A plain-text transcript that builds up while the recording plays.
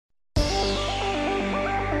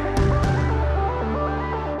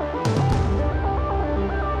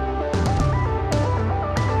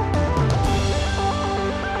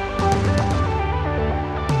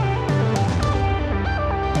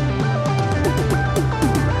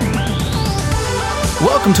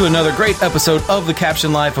Welcome to another great episode of The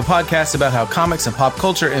Caption Life, a podcast about how comics and pop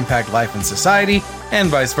culture impact life and society, and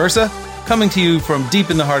vice versa. Coming to you from deep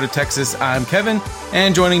in the heart of Texas, I'm Kevin,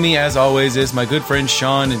 and joining me as always is my good friend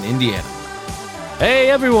Sean in Indiana. Hey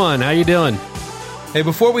everyone, how you doing? Hey,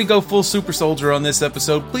 before we go full super soldier on this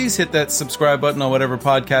episode, please hit that subscribe button on whatever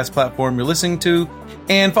podcast platform you're listening to,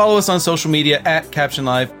 and follow us on social media at Caption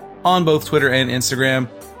Life on both Twitter and Instagram.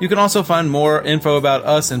 You can also find more info about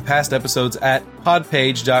us and past episodes at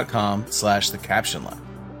podpage.com/thecaptionline.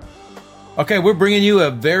 Okay, we're bringing you a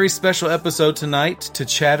very special episode tonight to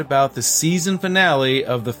chat about the season finale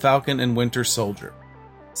of The Falcon and Winter Soldier.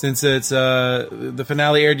 Since it's the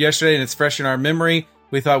finale aired yesterday and it's fresh in our memory,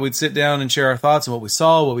 we thought we'd sit down and share our thoughts on what we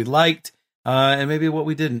saw, what we liked, and maybe what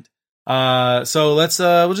we didn't. So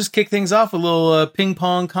we'll just kick things off with a little ping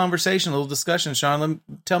pong conversation, a little discussion. Sean,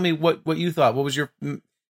 tell me what you thought. What was your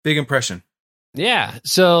big impression? Yeah.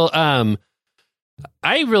 So,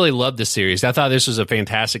 I really loved the series. I thought this was a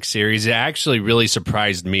fantastic series. It actually really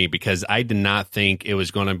surprised me because I did not think it was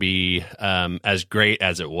going to be as great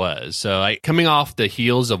as it was. So, coming off the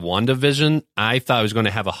heels of WandaVision, I thought I was going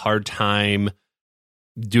to have a hard time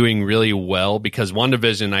doing really well because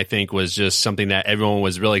WandaVision, I think, was just something that everyone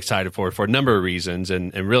was really excited for a number of reasons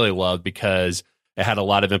and really loved because it had a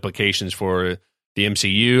lot of implications for the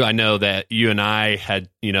MCU. I know that you and I had,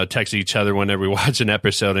 texted each other whenever we watched an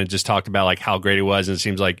episode and just talked about like how great it was. And it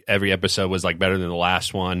seems like every episode was like better than the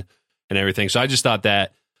last one and everything. So I just thought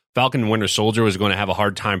that Falcon and Winter Soldier was going to have a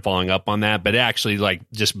hard time following up on that, but it actually like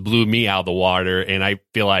just blew me out of the water. And I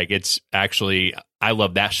feel like it's actually, I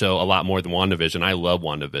love that show a lot more than WandaVision. I love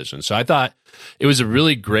WandaVision. So I thought it was a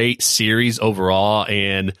really great series overall.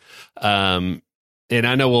 And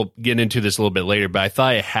I know we'll get into this a little bit later, but I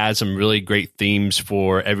thought it had some really great themes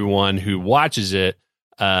for everyone who watches it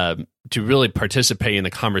to really participate in the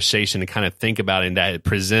conversation and kind of think about it, and that it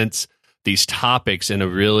presents these topics in a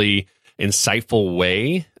really insightful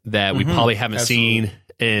way that we probably haven't seen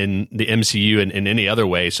in the MCU in any other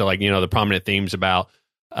way. So like, the prominent themes about,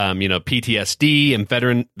 PTSD and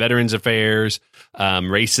veterans affairs,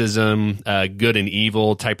 racism, good and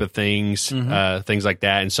evil type of things, things like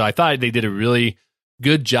that. And so I thought they did a really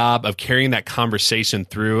good job of carrying that conversation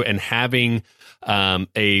through and having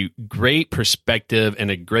a great perspective and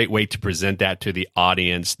a great way to present that to the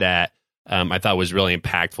audience that I thought was really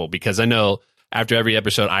impactful. Because I know after every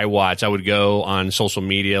episode I watched, I would go on social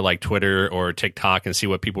media like Twitter or TikTok and see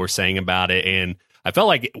what people were saying about it. And I felt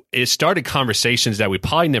like it started conversations that we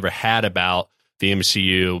probably never had about the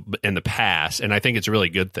MCU in the past. And I think it's a really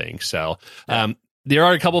good thing. So, there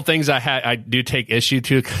are a couple of things I do take issue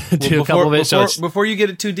to a couple of it. Before you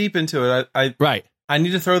get too deep into it, I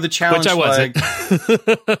need to throw the challenge flag.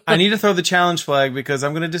 I need to throw the challenge flag because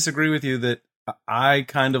I'm going to disagree with you that I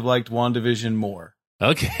kind of liked WandaVision more.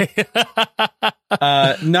 Okay.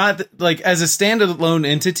 Not like as a standalone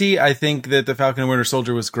entity, I think that the Falcon and Winter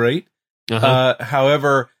Soldier was great.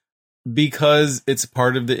 However, because it's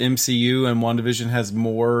part of the MCU and WandaVision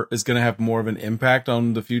is going to have more of an impact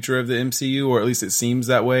on the future of the MCU, or at least it seems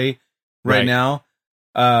that way right now.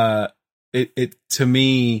 It to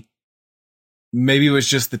me, maybe it was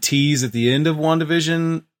just the tease at the end of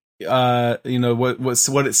WandaVision.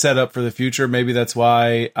 What it set up for the future. Maybe that's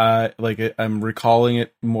why I'm recalling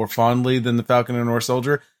it more fondly than the Falcon and Winter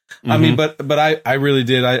Soldier. I mean, but I really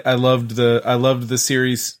did. I loved the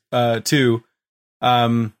series too.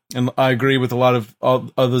 And I agree with a lot of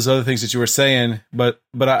all of those other things that you were saying, but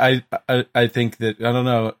I think that I don't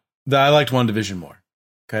know that I liked WandaVision more.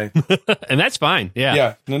 Okay, and that's fine.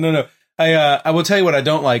 Yeah. No. I will tell you what I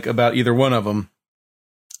don't like about either one of them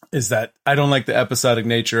is that I don't like the episodic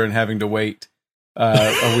nature and having to wait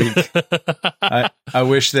a week. I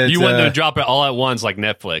wish that you wanted to drop it all at once like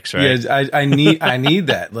Netflix, right? Yeah, I need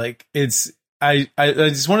that. Like it's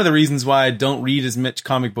one of the reasons why I don't read as much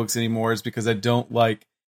comic books anymore is because I don't like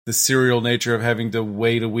the serial nature of having to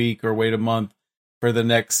wait a week or wait a month for the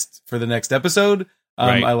next episode.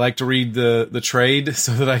 Right. I like to read the trade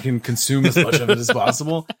so that I can consume as much of it as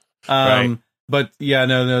possible. Right. But yeah,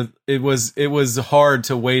 no, it was hard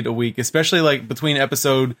to wait a week, especially like between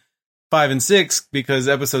episode 5 and 6, because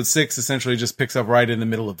episode 6 essentially just picks up right in the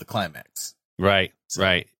middle of the climax. Right.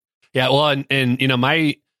 Right. Yeah. Well, and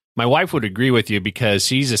my wife would agree with you because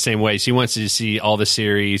she's the same way. She wants to see all the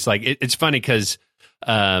series. Like it's funny because,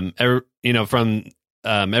 ever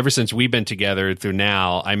since we've been together through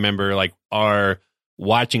now, I remember like our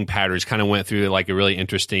watching patterns kind of went through like a really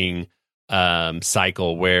interesting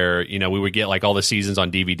cycle where, we would get like all the seasons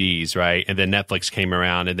on DVDs, right? And then Netflix came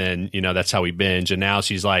around and then, that's how we binge. And now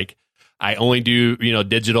she's like, I only do,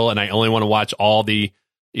 digital, and I only want to watch all the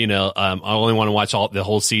I only want to watch the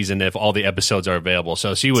whole season if all the episodes are available.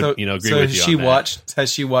 So she would, agree with you on that.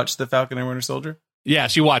 Has she watched The Falcon and Winter Soldier? Yeah,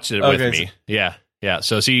 she watched it with me. Yeah.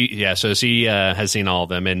 So she has seen all of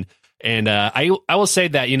them, and I will say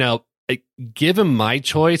that given my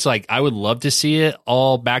choice, like I would love to see it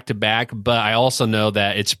all back to back, but I also know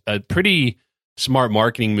that it's a pretty smart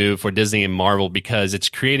marketing move for Disney and Marvel because it's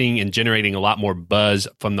creating and generating a lot more buzz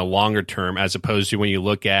from the longer term, as opposed to when you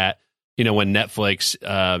look at when Netflix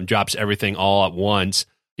drops everything all at once.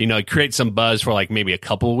 It creates some buzz for like maybe a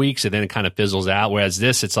couple of weeks and then it kind of fizzles out. Whereas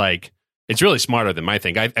this, it's like, it's really smarter than my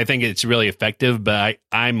thing. I think it's really effective, but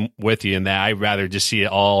I'm with you in that I'd rather just see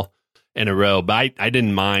it all in a row. But I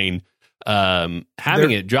didn't mind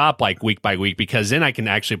having it drop like week by week, because then I can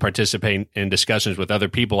actually participate in discussions with other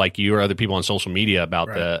people like you or other people on social media about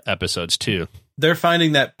the episodes too. They're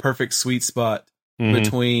finding that perfect sweet spot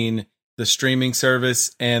between the streaming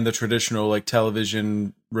service and the traditional like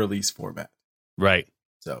television release format. Right.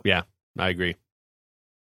 So yeah, I agree.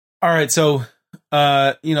 All right. So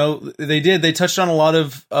they touched on a lot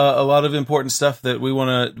of important stuff that we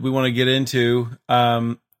want to get into,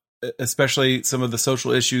 especially some of the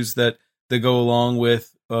social issues that go along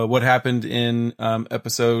with what happened in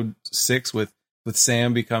episode 6 with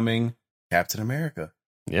Sam becoming Captain America.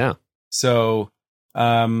 Yeah. So,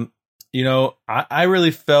 I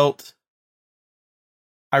really felt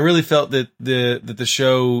that the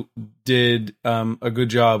show did a good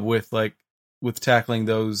job with tackling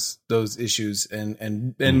those issues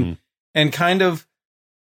and kind of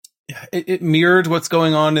it mirrored what's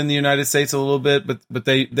going on in the United States a little bit, but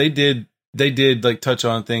they did like touch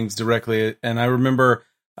on things directly. And I remember,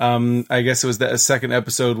 I guess it was the second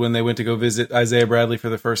episode when they went to go visit Isaiah Bradley for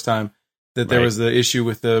the first time, that there was the issue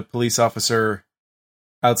with the police officer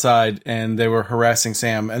outside and they were harassing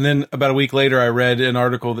Sam. And then about a week later, I read an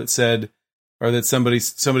article that said, or that somebody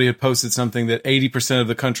had posted something that 80% of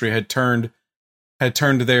the country had turned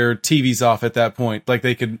their TVs off at that point. Like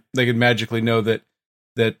they could magically know that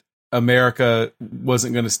America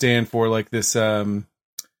wasn't going to stand for like this, that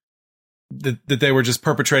they were just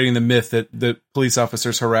perpetrating the myth that police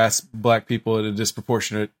officers harass black people at a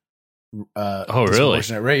disproportionate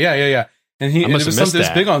rate. Yeah. And it was something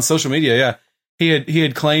that's big on social media. Yeah. He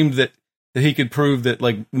had claimed that he could prove that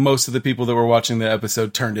like most of the people that were watching the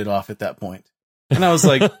episode turned it off at that point. And I was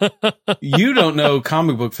like, you don't know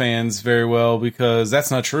comic book fans very well, because that's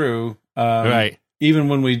not true. Right. Even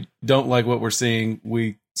when we don't like what we're seeing,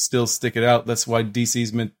 we still stick it out. That's why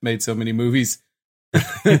DC's made so many movies.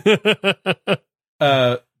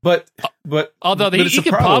 But although Disney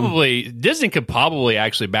could probably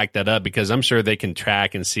actually back that up, because I'm sure they can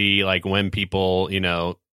track and see like when people,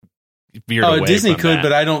 veered away Disney from could, that.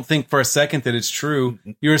 but I don't think for a second that it's true.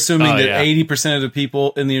 You're assuming that 80% of the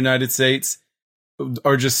people in the United States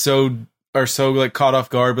are just so like caught off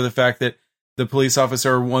guard by the fact that the police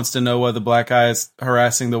officer wants to know why the black guy is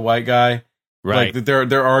harassing the white guy. Right. Like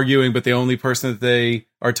they're arguing, but the only person that they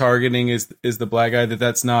are targeting is the black guy.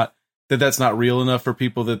 That's not real enough for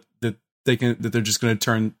people that they're just going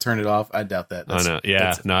to turn it off. I doubt that. I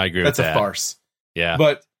agree with that. That's a farce. Yeah.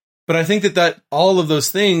 But I think that all of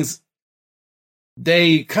those things,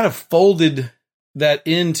 they kind of folded that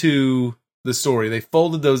into the story. They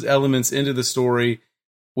folded those elements into the story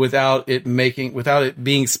without it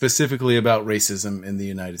being specifically about racism in the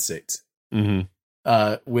United States. Mm-hmm.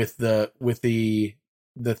 With the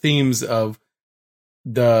themes of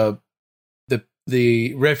the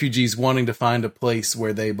refugees wanting to find a place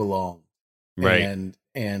where they belong, right,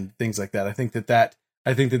 and things like that. I think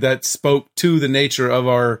that spoke to the nature of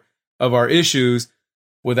our issues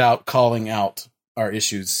without calling out our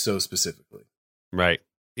issues so specifically. Right.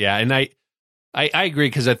 Yeah, and I agree,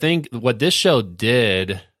 because I think what this show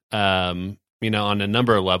did, on a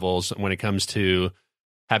number of levels when it comes to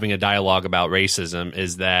having a dialogue about racism,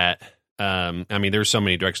 is that there's so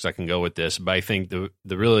many directions I can go with this, but I think the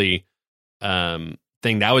really thing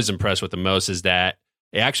that I was impressed with the most is that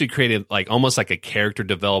it actually created like almost like a character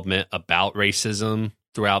development about racism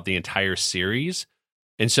throughout the entire series.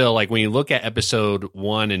 And so like when you look at episode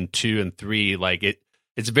 1 and 2 and 3, like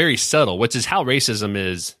it's very subtle, which is how racism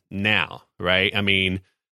is now, right? I mean,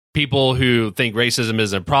 people who think racism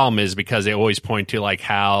isn't a problem is because they always point to like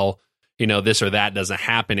how, this or that doesn't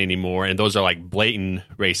happen anymore. And those are like blatant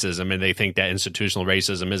racism. And they think that institutional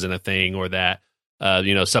racism isn't a thing, or that,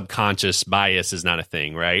 subconscious bias is not a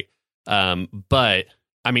thing. Right. But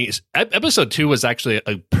I mean, episode 2 was actually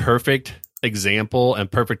a perfect example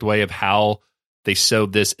and perfect way of how they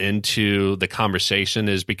sewed this into the conversation,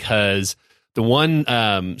 is because the one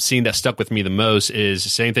scene that stuck with me the most is the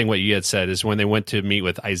same thing what you had said, is when they went to meet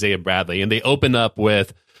with Isaiah Bradley, and they open up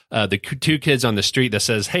with the two kids on the street that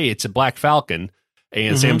says, "Hey, it's a Black Falcon,"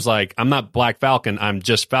 and Sam's like, "I'm not Black Falcon, I'm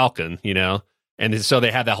just Falcon," you know. And so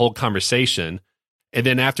they had that whole conversation, and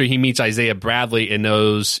then after he meets Isaiah Bradley and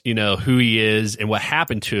knows, you know, who he is and what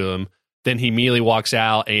happened to him, then he immediately walks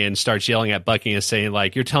out and starts yelling at Bucky and saying,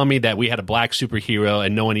 like, "You're telling me that we had a black superhero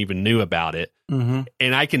and no one even knew about it."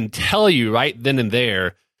 And I can tell you right then and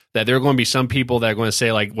there that there are going to be some people that are going to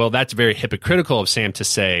say, like, well, that's very hypocritical of Sam to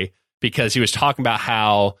say, because he was talking about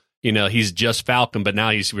how, you know, he's just Falcon, but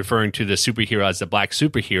now he's referring to the superhero as the black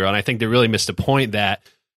superhero. And I think they really missed the point that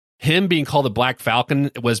him being called the Black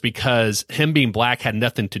Falcon was because him being black had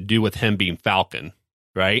nothing to do with him being Falcon,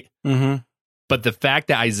 right? But the fact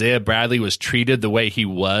that Isaiah Bradley was treated the way he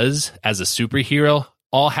was as a superhero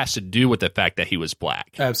all has to do with the fact that he was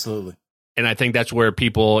black. Absolutely. And I think that's where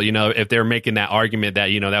people, you know, if they're making that argument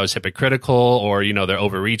that, you know, that was hypocritical or, you know, they're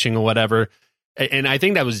overreaching or whatever. And I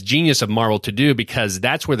think that was genius of Marvel to do, because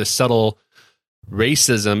that's where the subtle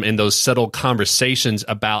racism and those subtle conversations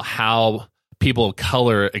about how people of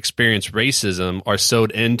color experience racism are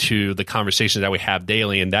sewed into the conversations that we have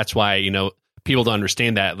daily. And that's why, you know, people don't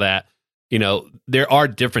understand that, you know, there are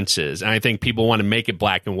differences. And I think people want to make it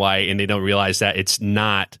black and white, and they don't realize that it's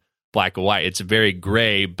not black and white. It's very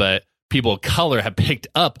gray, but people of color have picked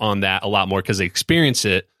up on that a lot more because they experience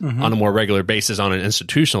it on a more regular basis, on an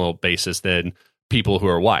institutional basis, than people who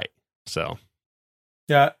are white. So,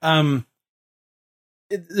 yeah, I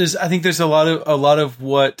think there's a lot of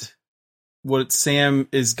what Sam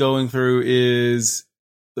is going through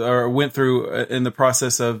went through in the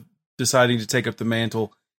process of deciding to take up the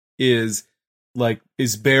mantle is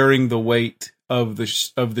bearing the weight of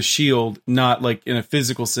the shield, not like in a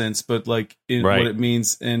physical sense, but like in what it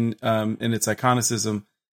means in its iconicism,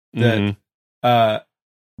 that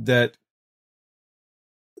that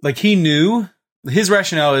like he knew his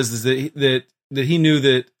rationale is that he knew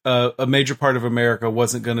that a major part of America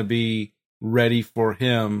wasn't going to be ready for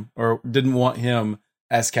him or didn't want him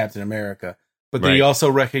as Captain America, but that he also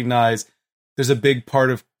recognized there's a big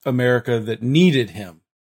part of America that needed him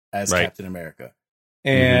as Captain America.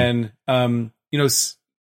 And you know,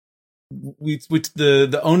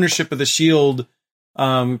 the ownership of the shield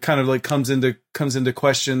kind of like comes into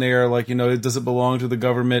question there. Like, you know, does it belong to the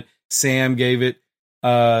government? Steve gave it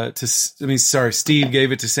to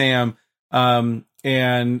Sam.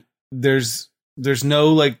 And there's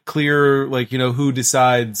no like clear, like, you know, who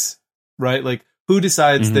decides, right? Like who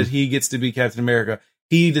decides that he gets to be Captain America?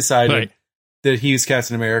 He decided that he's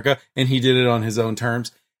Captain America, and he did it on his own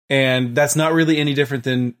terms. And that's not really any different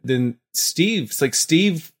than Steve. It's like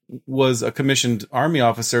Steve was a commissioned army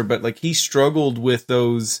officer, but like he struggled with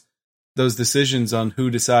those decisions on who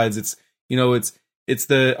decides. It's, you know, it's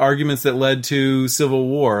the arguments that led to Civil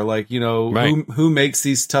War. Like, you know, who makes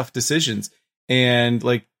these tough decisions? And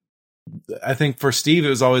like, I think for Steve, it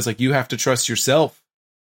was always like, you have to trust yourself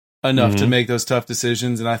enough to make those tough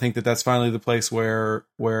decisions. And I think that that's finally the place where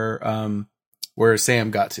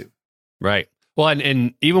Sam got to. Right. Well,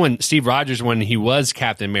 and even when Steve Rogers, when he was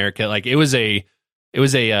Captain America, like it was a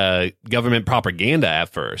government propaganda at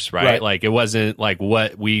first, right? Like it wasn't like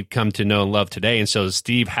what we come to know and love today. And so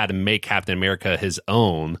Steve had to make Captain America his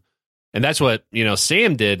own. And that's what, you know,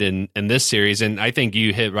 Sam did in this series. And I think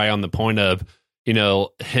you hit right on the point of, you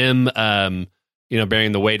know, him, you know,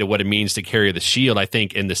 bearing the weight of what it means to carry the shield. I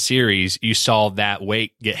think in the series, you saw that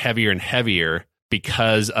weight get heavier and heavier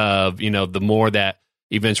because of, you know, the more that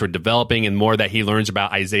events were developing and more that he learns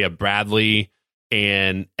about Isaiah Bradley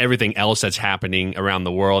and everything else that's happening around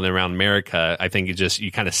the world and around America. I think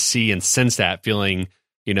you kind of see and sense that feeling,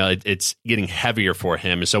 you know, it's getting heavier for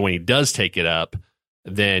him. And so when he does take it up,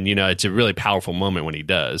 then, you know, it's a really powerful moment when he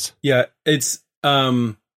does. Yeah. It's,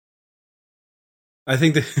 I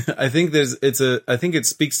think it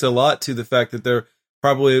speaks a lot to the fact that there are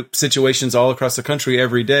probably situations all across the country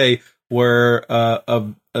every day where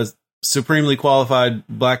a supremely qualified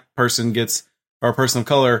black person or a person of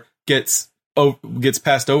color gets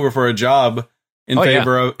passed over for a job in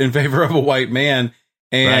favor of a white man.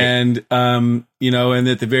 And, you know, and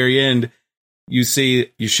at the very end you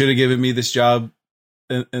see, you should have given me this job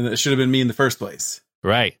and it should have been me in the first place.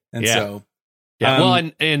 Right. And so, well,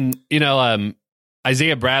 and, you know,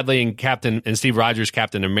 Isaiah Bradley and Steve Rogers,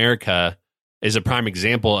 Captain America, is a prime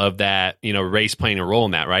example of that, you know, race playing a role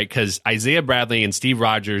in that, right? Because Isaiah Bradley and Steve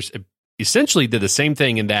Rogers essentially did the same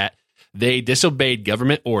thing in that they disobeyed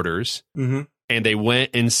government orders and they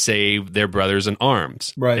went and saved their brothers in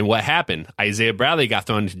arms. Right. And what happened? Isaiah Bradley got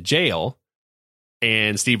thrown into jail,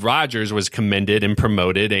 and Steve Rogers was commended and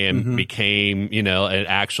promoted and became, an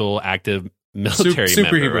actual active military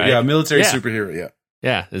superhero, member, right? Yeah, military superhero, yeah.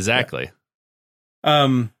 Yeah, exactly.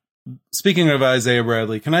 Yeah. Speaking of Isaiah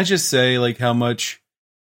Bradley, can I just say like how much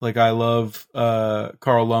like I love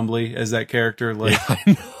Carl Lumbly as that character? Like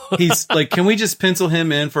he's like, can we just pencil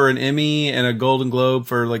him in for an Emmy and a Golden Globe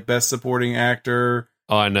for like best supporting actor?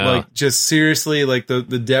 Oh, I know. Like just seriously, like the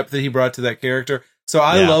depth that he brought to that character. So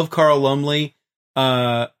I love Carl Lumbly.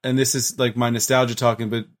 And this is like my nostalgia talking,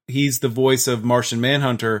 but he's the voice of Martian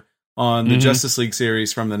Manhunter on the Justice League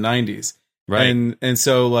series from the 90s. Right. And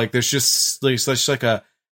so like there's just like such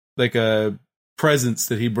like a presence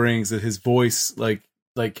that he brings that his voice like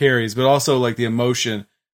carries, but also like the emotion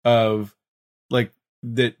of like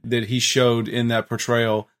that he showed in that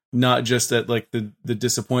portrayal, not just at like the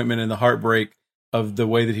disappointment and the heartbreak of the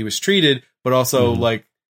way that he was treated, but also like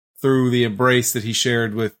through the embrace that he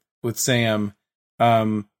shared with Sam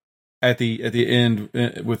at the end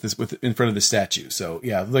with in front of the statue. So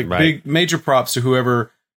yeah, like big major props to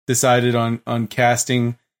whoever decided on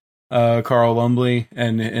casting Carl Lumbly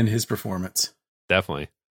and his performance. Definitely.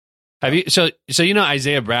 Have you so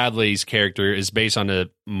Isaiah Bradley's character is based on a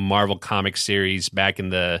Marvel comic series back in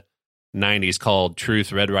the 90s called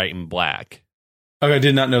Truth, Red, White, and Black. Okay, I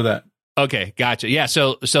did not know that. Okay, gotcha. Yeah,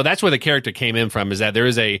 so that's where the character came in from, is that there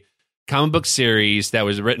is a comic book series that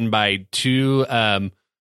was written by two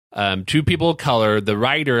people of color. The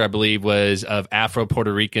writer, I believe, was of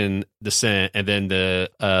Afro-Puerto Rican descent, and then the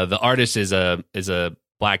artist is a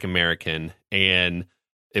Black American, and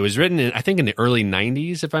it was written in, I think, in the early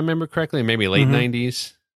 90s, if I remember correctly, maybe late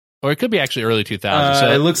 90s, or it could be actually early 2000s. So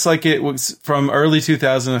it looks like it was from early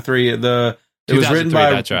 2003. It was written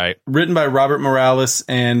by that's right, written by Robert Morales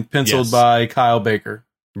and penciled by Kyle Baker.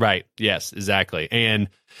 Right. Yes, exactly. And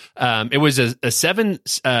it was a seven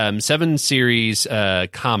series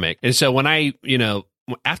comic. And so when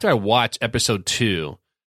after I watched episode 2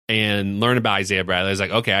 and learned about Isaiah Bradley, I was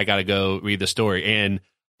like, okay, I got to go read the story. And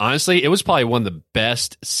honestly, it was probably one of the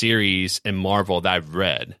best series in Marvel that I've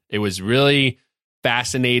read. It was really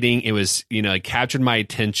fascinating. It was, it captured my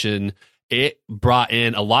attention. It brought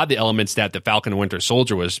in a lot of the elements that the Falcon and Winter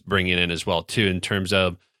Soldier was bringing in as well, too, in terms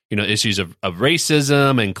of, issues of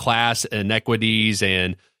racism and class inequities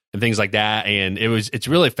and things like that. And it's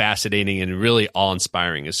really fascinating and really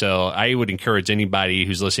awe-inspiring. And so I would encourage anybody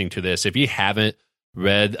who's listening to this, if you haven't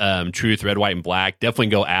read Truth, Red, White, and Black, definitely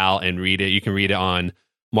go out and read it. You can read it on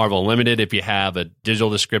Marvel Unlimited if you have a digital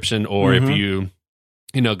description, or if you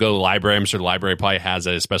go to the library. I'm sure the library probably has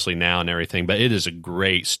it, especially now and everything. But it is a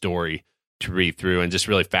great story to read through and just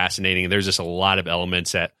really fascinating. There's just a lot of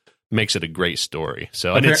elements that makes it a great story.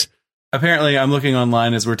 So apparently I'm looking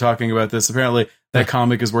online as we're talking about this. Apparently that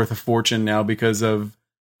comic is worth a fortune now because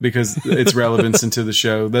its relevance into the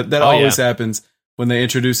show. That always happens when they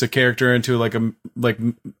introduce a character into like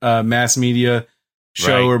a mass media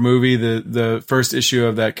show or movie. The first issue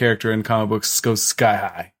of that character in comic books goes sky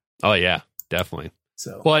high. Oh yeah, definitely.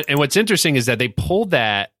 So and what's interesting is that they pulled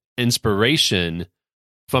that inspiration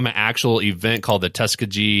from an actual event called the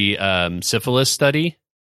Tuskegee syphilis study,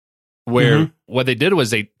 where what they did was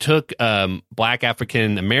they took Black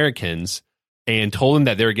African Americans and told them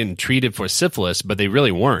that they were getting treated for syphilis, but they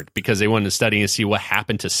really weren't, because they wanted to study and see what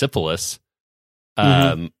happened to syphilis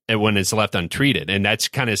and when it's left untreated. And that's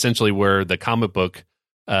kind of essentially where the comic book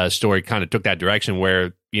story kind of took that direction,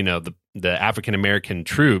 where the African American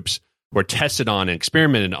troops were tested on and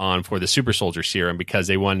experimented on for the super soldier serum, because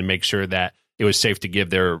they wanted to make sure that it was safe to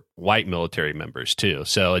give their white military members too.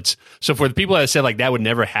 So for the people that said like that would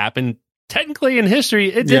never happen, technically in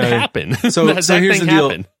history it did happen. So here's the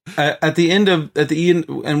deal. At the end,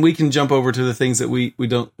 and we can jump over to the things that we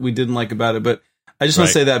didn't like about it, but I just want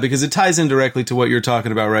to say that because it ties in directly to what you're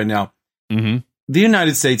talking about right now. The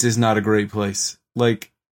United States is not a great place.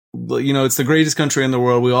 Like, it's the greatest country in the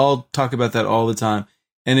world. We all talk about that all the time,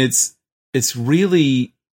 and it's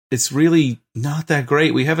really not that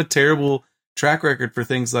great. We have a terrible track record for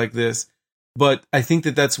things like this, but I think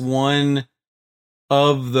that's one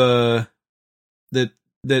of the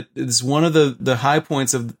high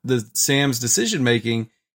points of the Sam's decision making,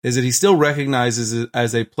 is that he still recognizes it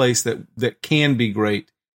as a place that can be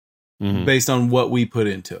great based on what we put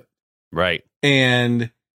into it. Right.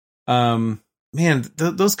 And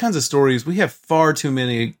those kinds of stories, we have far too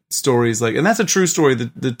many stories and that's a true story.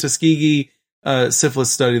 The Tuskegee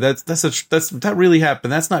syphilis study, that really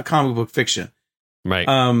happened. That's not comic book fiction. Right.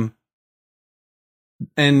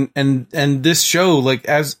 And this show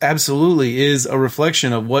absolutely is a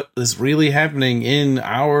reflection of what is really happening in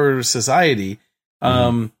our society.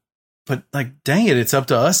 but like, dang it, it's up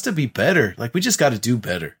to us to be better. Like, we just got to do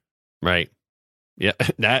better. Right. Yeah.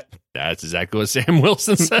 That's exactly what Sam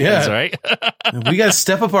Wilson says, right? We got to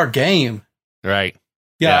step up our game. Right.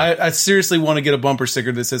 Yeah. I seriously want to get a bumper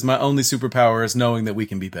sticker that says my only superpower is knowing that we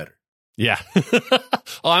can be better. Yeah.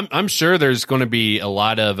 I'm sure there's going to be a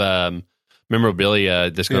lot of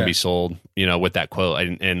memorabilia that's going to be sold, with that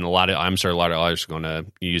quote. And I'm sure a lot of artists are going to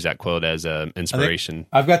use that quote as inspiration.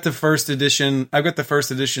 I've got the first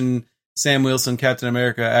edition Sam Wilson Captain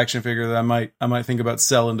America action figure that I might think about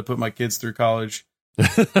selling to put my kids through college.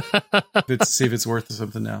 See if it's worth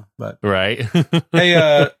something now. But right.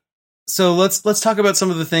 Hey, so let's talk about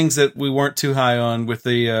some of the things that we weren't too high on with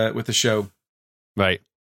the show. Right.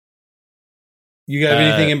 You got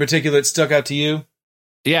anything in particular that stuck out to you?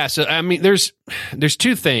 Yeah, so I mean, there's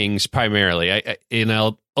two things primarily. I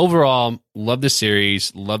overall love the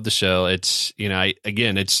series, love the show. It's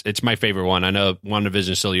it's my favorite one. I know WandaVision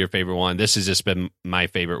is still your favorite one. This has just been my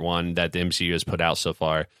favorite one that the MCU has put out so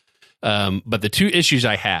far. But the two issues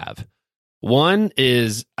I have, one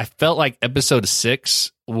is I felt like episode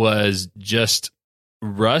 6 was just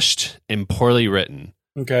rushed and poorly written.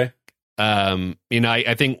 Okay.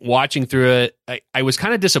 I think watching through it, I was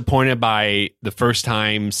kind of disappointed by the first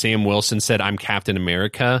time Sam Wilson said, "I'm Captain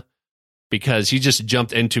America," because he just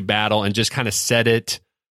jumped into battle and just kind of said it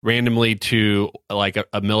randomly to like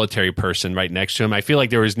a military person right next to him. I feel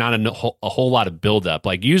like there was not a whole lot of buildup.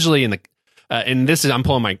 Like usually I'm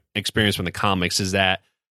pulling my experience from the comics, is that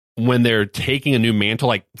when they're taking a new mantle,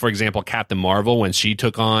 like for example, Captain Marvel, when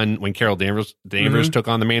Carol Danvers took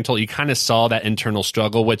on the mantle, you kind of saw that internal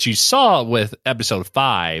struggle, which you saw with episode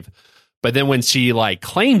 5. But then when she like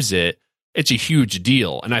claims it, it's a huge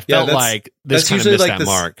deal. And I felt like this kind of missed that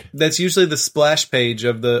mark. That's usually the splash page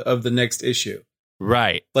of the next issue.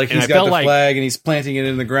 Right. Like he's got the flag and he's planting it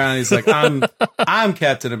in the ground. He's like, I'm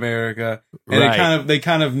Captain America. And they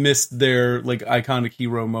kind of missed their like iconic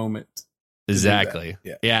hero moment. Exactly.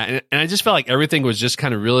 Yeah. And I just felt like everything was just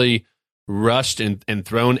kind of really rushed and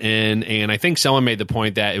thrown in. And I think someone made the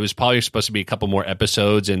point that it was probably supposed to be a couple more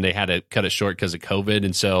episodes and they had to cut it short because of COVID.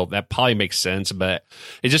 And so that probably makes sense. But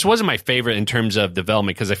it just wasn't my favorite in terms of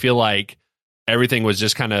development, because I feel like everything was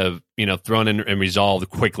just kind of, thrown in and resolved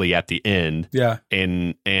quickly at the end. Yeah.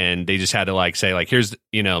 And they just had to like say like, here's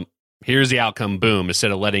the outcome, boom,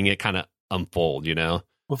 instead of letting it kind of unfold, Well,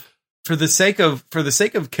 For the sake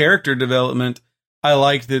of character development, I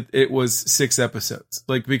liked that it was 6 episodes.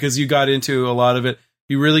 Like, because you got into a lot of it.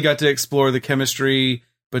 You really got to explore the chemistry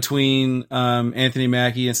between Anthony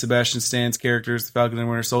Mackie and Sebastian Stan's characters, the Falcon and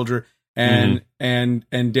Winter Soldier, and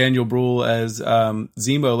Daniel Bruhl as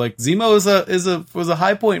Zemo. Like Zemo was a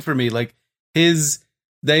high point for me. Like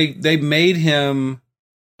they made him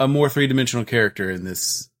a more 3-dimensional character in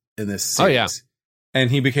this series. Oh yeah. And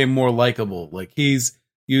he became more likable. Like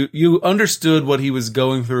you understood what he was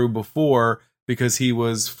going through before, because he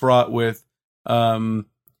was fraught with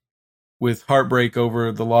heartbreak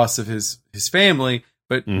over the loss of his family.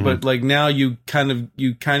 But like now you kind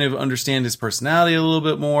of understand his personality a little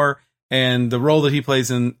bit more, and the role that he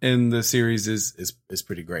plays in the series is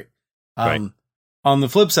pretty great. Right. On the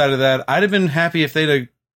flip side of that, I'd have been happy if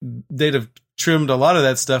they'd have trimmed a lot of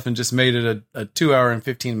that stuff and just made it a 2-hour and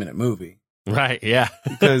 15-minute movie. Right. Yeah.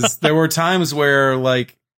 Because there were times where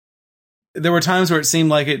it seemed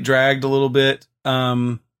like it dragged a little bit.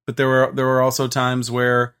 But there were also times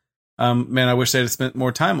where, I wish they'd have spent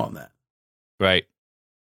more time on that. Right.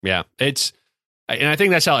 Yeah. And I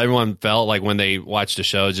think that's how everyone felt like when they watched the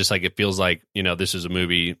show. Just like, it feels like, this is a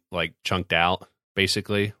movie like chunked out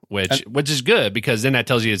basically, which is good, because then that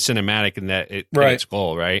tells you it's cinematic and that it hit its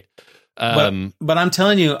goal. Right. But I'm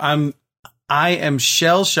telling you, I am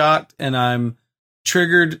shell shocked and I'm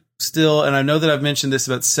triggered still. And I know that I've mentioned this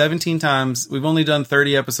about 17 times. We've only done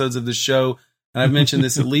 30 episodes of the show, and I've mentioned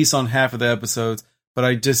this at least on half of the episodes,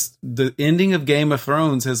 but the ending of Game of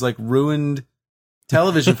Thrones has like ruined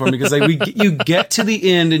television for me, because like you get to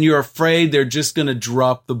the end and you're afraid they're just going to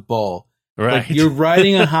drop the ball. Right. Like you're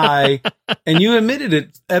riding a high, and you admitted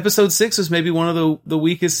it. Episode 6 was maybe one of the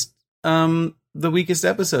weakest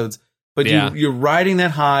episodes. But you're riding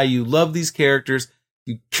that high. You love these characters.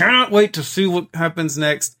 You cannot wait to see what happens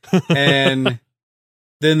next. And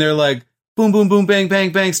then they're like, boom, boom, boom, bang,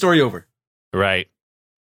 bang, bang, story over. Right.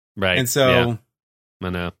 And so, I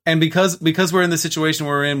know. And because we're in the situation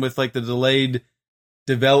we're in with like the delayed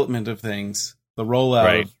development of things, the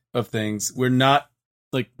rollout of things, we're not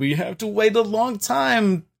like, we have to wait a long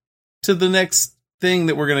time to the next thing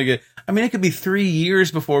that we're going to get. I mean, it could be 3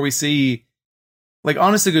 years before we see. Like,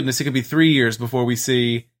 honest to goodness, it could be 3 years before we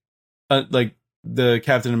see, like, the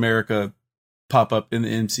Captain America pop up in the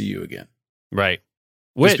MCU again. Right.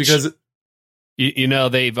 Which, because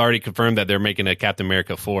they've already confirmed that they're making a Captain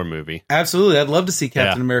America 4 movie. Absolutely. I'd love to see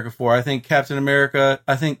Captain America 4. I think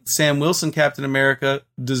Sam Wilson Captain America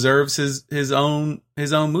deserves his own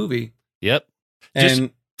movie. Yep. And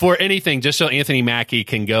just for anything, just so Anthony Mackie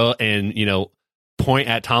can go and, point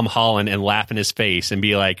at Tom Holland and laugh in his face and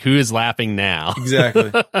be like, who is laughing now?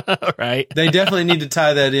 Exactly. Right. They definitely need to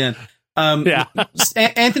tie that in.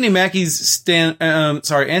 Anthony Mackie's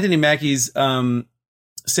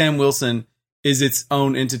Sam Wilson is its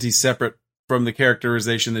own entity separate from the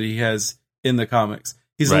characterization that he has in the comics.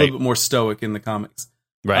 He's a little bit more stoic in the comics.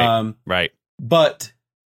 Right. Right. But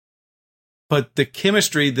the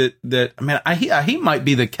chemistry he might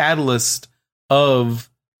be the catalyst of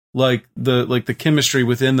the chemistry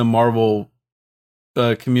within the Marvel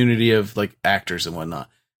community of like actors and whatnot,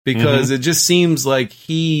 because it just seems like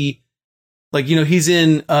he was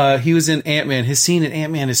in Ant-Man. His scene in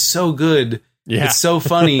Ant-Man is so good. Yeah. It's so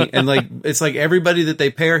funny. And it's like everybody that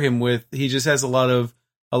they pair him with, he just has a lot of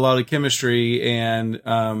chemistry,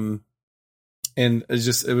 and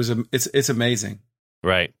it's amazing.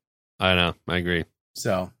 Right. I know. I agree.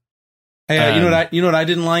 So, hey, you know what I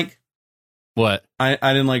didn't like? What? I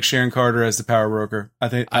didn't like Sharon Carter as the power broker. I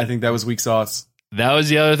think that was weak sauce. That was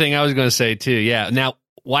the other thing I was going to say too. Yeah. Now,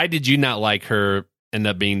 why did you not like her end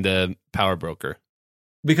up being the power broker?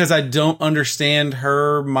 Because I don't understand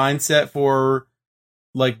her mindset for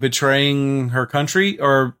like betraying her country,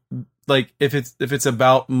 or like if it's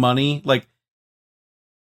about money. Like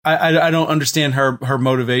I don't understand her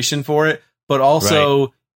motivation for it. But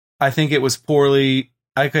also, I think it was poorly.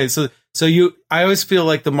 Okay, so I always feel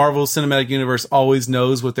like the Marvel Cinematic Universe always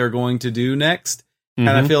knows what they're going to do next. And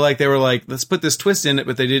I feel like they were like, let's put this twist in it,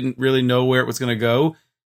 but they didn't really know where it was going to go,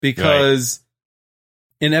 because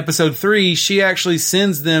in episode 3, she actually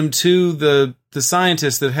sends them to the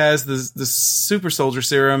scientist that has the super soldier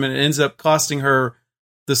serum, and it ends up costing her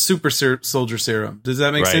the super soldier serum. Does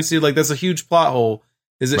that make sense to you? Like, that's a huge plot hole,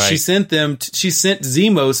 is that she sent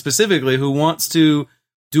Zemo specifically, who wants to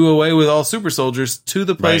do away with all super soldiers, to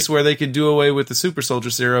the place where they could do away with the super soldier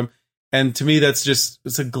serum. And to me,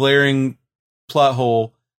 it's a glaring plot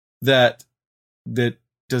hole that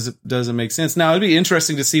doesn't make sense. Now, it'd be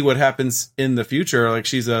interesting to see what happens in the future. Like,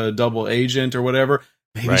 she's a double agent or whatever.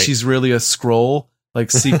 Maybe she's really a Skrull, like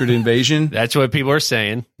Secret Invasion. That's what people are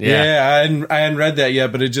saying. Yeah, I hadn't read that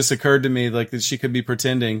yet, but it just occurred to me like that she could be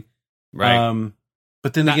pretending. Right.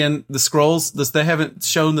 But then again, the Skrulls, they haven't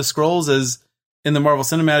shown the Skrulls as, in the Marvel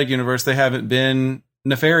Cinematic Universe, they haven't been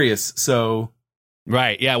nefarious. So,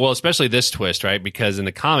 right, yeah, well, especially this twist, right? Because in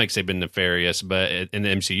the comics they've been nefarious, but in the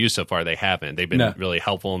MCU so far they haven't. They've been really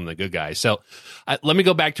helpful and the good guys. So, let me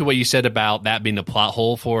go back to what you said about that being a plot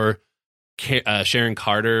hole for Sharon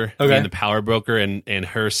Carter being the power broker and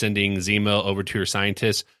her sending Zemo over to her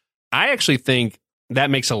scientists. I actually think that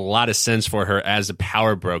makes a lot of sense for her as a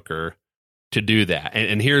power broker to do that.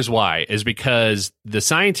 And here's why, is because the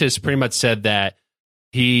scientist pretty much said that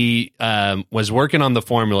he was working on the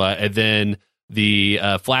formula, and then the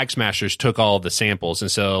Flag Smashers took all the samples,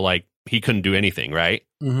 and so like he couldn't do anything, right?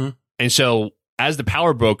 Mm-hmm. And so as the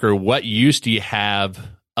power broker, what use do you have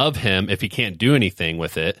of him if he can't do anything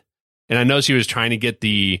with it? And I know she was trying to get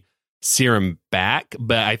the serum back,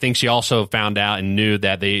 but I think she also found out and knew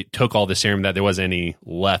that they took all the serum, that there wasn't any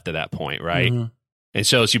left at that point, right? Mm-hmm. And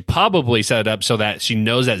so she probably set it up so that she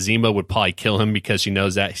knows that Zemo would probably kill him, because she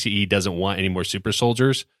knows that he doesn't want any more super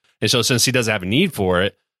soldiers. And so since he doesn't have a need for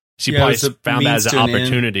it, she probably found that as an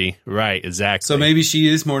opportunity. Right, exactly. So maybe she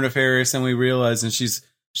is more nefarious than we realize, and she's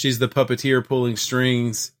the puppeteer pulling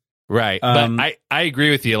strings. Right. But I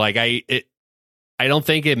agree with you. Like, I don't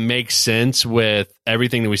think it makes sense with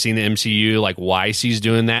everything that we see in the MCU, like why she's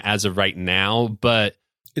doing that as of right now. But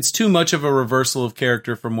it's too much of a reversal of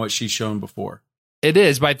character from what she's shown before. It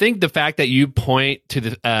is, but I think the fact that you point to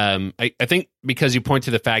the, I think because you point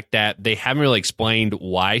to the fact that they haven't really explained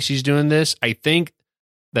why she's doing this, I think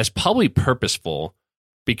that's probably purposeful,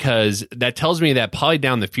 because that tells me that probably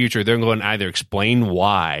down the future, they're going to either explain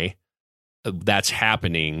why that's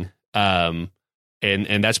happening. And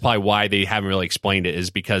that's probably why they haven't really explained it,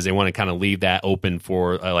 is because they want to kind of leave that open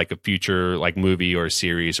for like a future like movie or a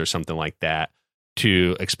series or something like that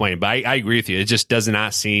to explain. But I agree with you. It just does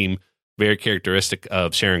not seem very characteristic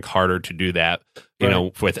of Sharon Carter to do that, you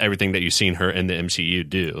know, with everything that you've seen her in the MCU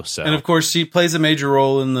do. So, and of course, she plays a major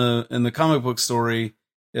role in the comic book story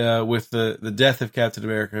with the death of Captain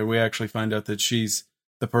America. We actually find out that she's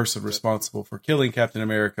the person responsible for killing Captain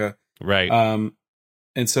America. Right.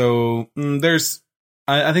 And so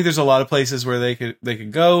I think there's a lot of places where they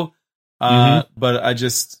could go, but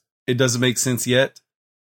it it doesn't make sense yet.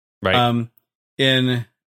 Right.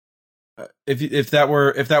 If that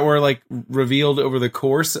were like revealed over the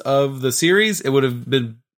course of the series, it would have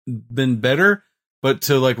been better. But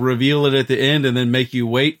to like reveal it at the end and then make you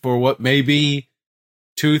wait for what may be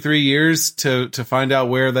 2-3 years to find out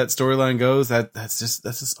where that storyline goes, that's just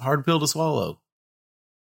a hard pill to swallow.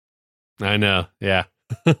 I know. Yeah.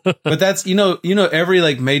 But that's, every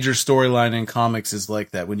like major storyline in comics is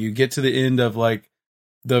like that. When you get to the end of like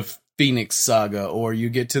the Phoenix Saga, or you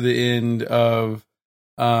get to the end of,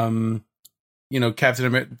 Captain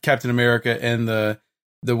America and the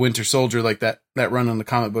Winter Soldier, like that run on the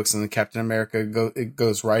comic books, and the Captain America it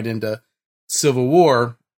goes right into Civil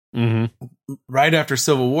War. Mm-hmm. Right after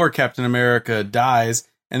Civil War, Captain America dies,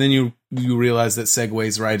 and then you realize that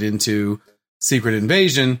segues right into Secret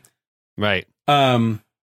Invasion. Right.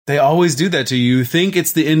 They always do that to you. You think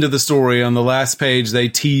it's the end of the story. On the last page, they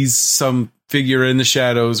tease some figure in the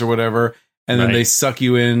shadows or whatever, and then they suck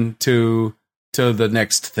you into the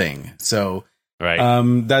next thing. So, right.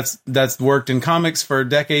 That's worked in comics for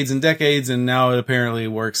decades and decades, and now it apparently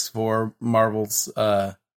works for Marvel's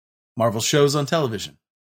shows on television.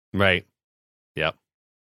 Right. Yep.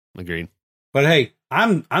 Agreed. But hey,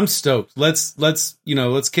 I'm stoked. Let's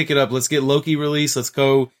kick it up. Let's get Loki released. Let's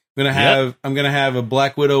go. I'm gonna have a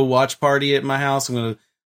Black Widow watch party at my house. I'm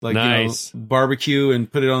gonna barbecue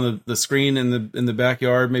and put it on the screen in the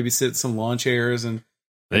backyard. Maybe sit some lawn chairs and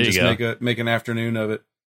just make an afternoon of it.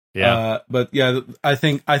 Yeah. But yeah, I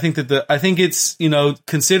think it's,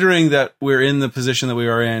 considering that we're in the position that we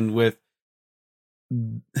are in with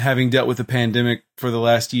having dealt with the pandemic for the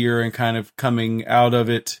last year and kind of coming out of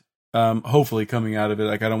it, hopefully coming out of it.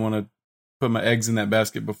 Like, I don't want to put my eggs in that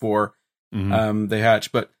basket before they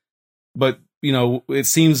hatch, but it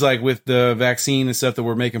seems like with the vaccine and stuff that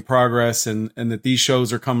we're making progress, and that these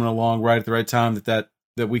shows are coming along right at the right time, that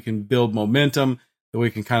we can build momentum, that we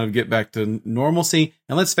can kind of get back to normalcy.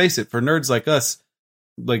 And let's face it, for nerds like us,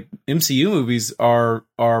 like MCU movies are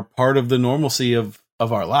part of the normalcy of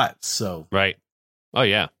our lives. So, right. Oh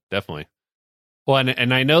yeah, definitely. Well,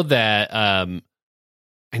 and I know that, I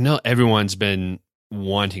know everyone's been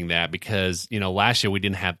wanting that because, last year we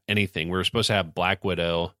didn't have anything. We were supposed to have Black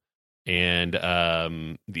Widow and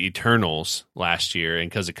the Eternals last year, and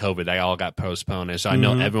because of COVID, they all got postponed. And so I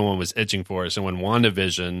know everyone was itching for it. So when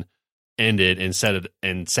WandaVision ended and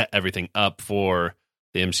set everything up for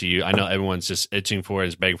the MCU, I know everyone's just itching for it,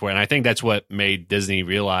 is begging for it. And I think that's what made Disney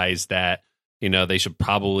realize that, they should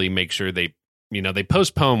probably make sure they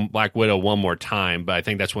postpone Black Widow one more time, but I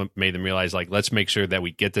think that's what made them realize, like, let's make sure that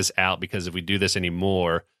we get this out, because if we do this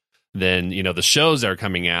anymore, then, the shows that are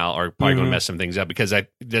coming out are probably going to mess some things up, because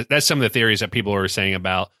that's some of the theories that people are saying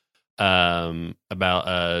about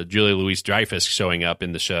Julia Louis-Dreyfus showing up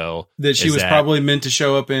in the show. That she was probably meant to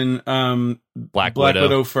show up in Black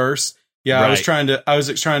Widow first. Yeah, right. I was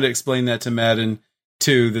trying to explain that to Madden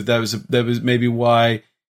too, that was maybe why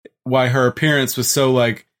her appearance was so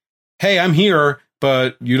like, hey, I'm here,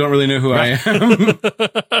 but you don't really know who I am.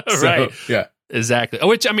 So, right. Yeah. Exactly.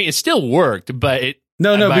 Which, I mean, it still worked, but it...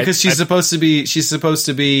 No, because she's supposed to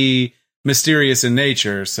be mysterious in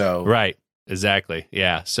nature, so... Right. Exactly.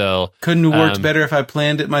 Yeah. So... Couldn't have worked better if I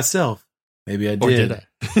planned it myself. Maybe I did. Or did I?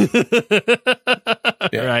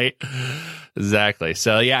 Yeah. Right. Exactly.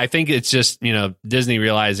 So, yeah, I think it's just, Disney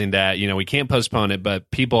realizing that, we can't postpone it, but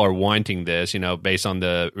people are wanting this, based on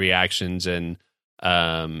the reactions and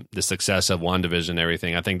the success of WandaVision and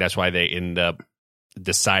everything. I think that's why they end up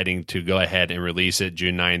deciding to go ahead and release it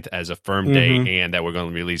June 9th as a firm date, and that we're going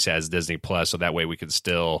to release it as Disney Plus, so that way we could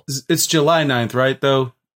still... It's July 9th, right,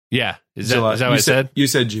 though? Yeah. Is that what I said? You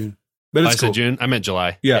said June. But it's I said June? I meant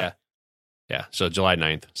July. Yeah. Yeah, so July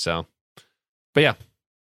 9th. So, but yeah.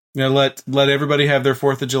 Let everybody have their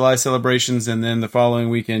 4th of July celebrations, and then the following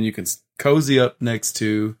weekend you can cozy up next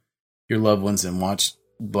to your loved ones and watch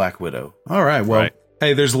Black Widow. All right. Well,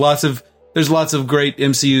 Hey, there's lots of great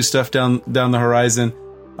MCU stuff down the horizon,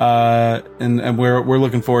 and we're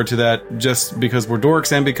looking forward to that, just because we're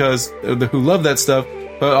dorks and because who love that stuff,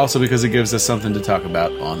 but also because it gives us something to talk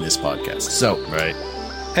about on this podcast. So,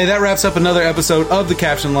 hey, that wraps up another episode of The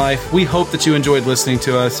Caption Life. We hope that you enjoyed listening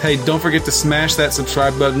to us. Hey, don't forget to smash that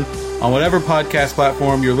subscribe button on whatever podcast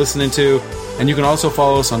platform you're listening to, and you can also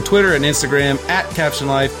follow us on Twitter and Instagram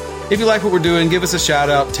 @CaptionLife. If you like what we're doing, give us a shout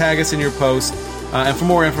out, tag us in your post. And for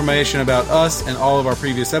more information about us and all of our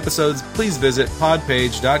previous episodes, please visit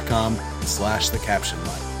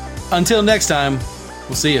podpage.com/thecaptionlife. Until next time,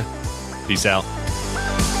 we'll see you. Peace out.